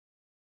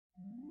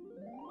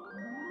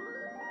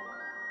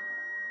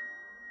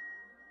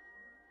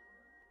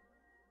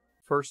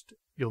First,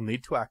 you'll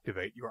need to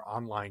activate your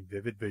online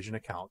Vivid Vision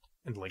account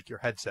and link your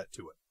headset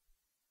to it.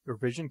 Your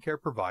vision care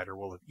provider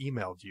will have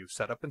emailed you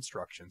setup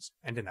instructions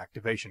and an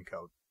activation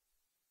code.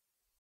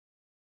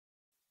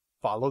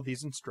 Follow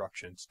these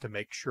instructions to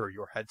make sure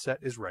your headset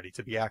is ready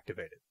to be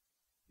activated.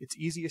 It's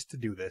easiest to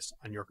do this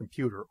on your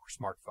computer or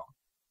smartphone.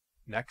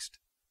 Next,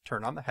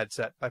 turn on the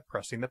headset by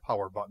pressing the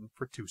power button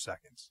for 2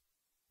 seconds.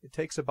 It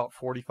takes about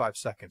 45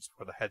 seconds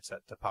for the headset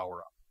to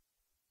power up.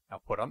 Now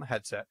put on the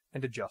headset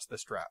and adjust the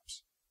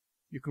straps.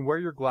 You can wear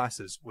your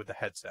glasses with the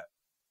headset.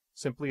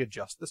 Simply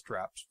adjust the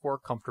straps for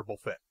a comfortable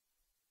fit.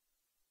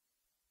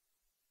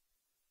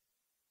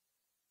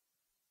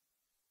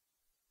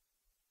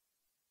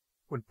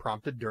 When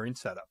prompted during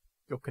setup,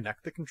 you'll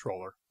connect the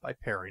controller by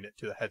pairing it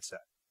to the headset.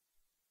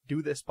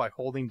 Do this by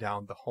holding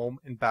down the home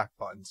and back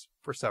buttons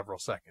for several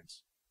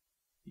seconds.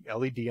 The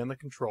LED on the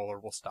controller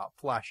will stop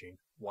flashing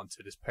once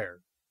it is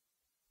paired.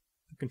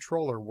 The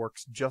controller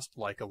works just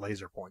like a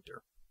laser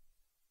pointer.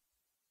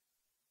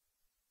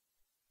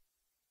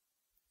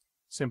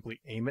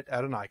 Simply aim it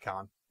at an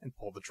icon and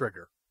pull the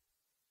trigger.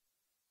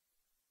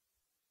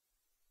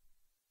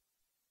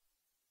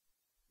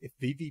 If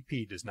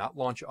VVP does not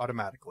launch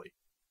automatically,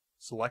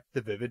 select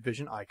the Vivid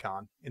Vision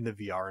icon in the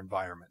VR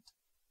environment.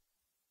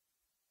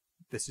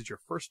 If this is your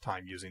first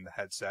time using the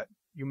headset,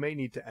 you may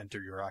need to enter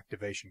your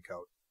activation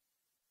code.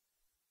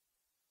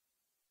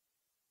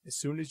 As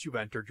soon as you've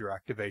entered your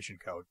activation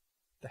code,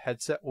 the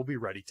headset will be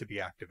ready to be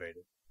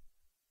activated.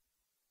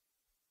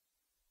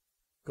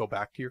 Go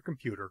back to your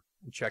computer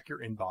and check your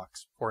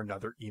inbox for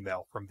another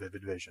email from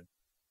Vivid Vision.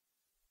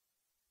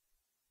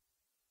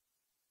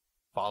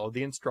 Follow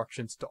the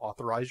instructions to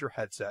authorize your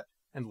headset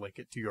and link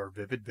it to your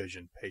Vivid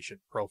Vision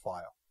patient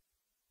profile.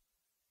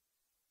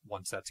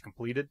 Once that's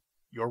completed,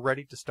 you're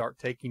ready to start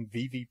taking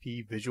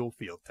VVP visual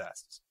field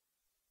tests.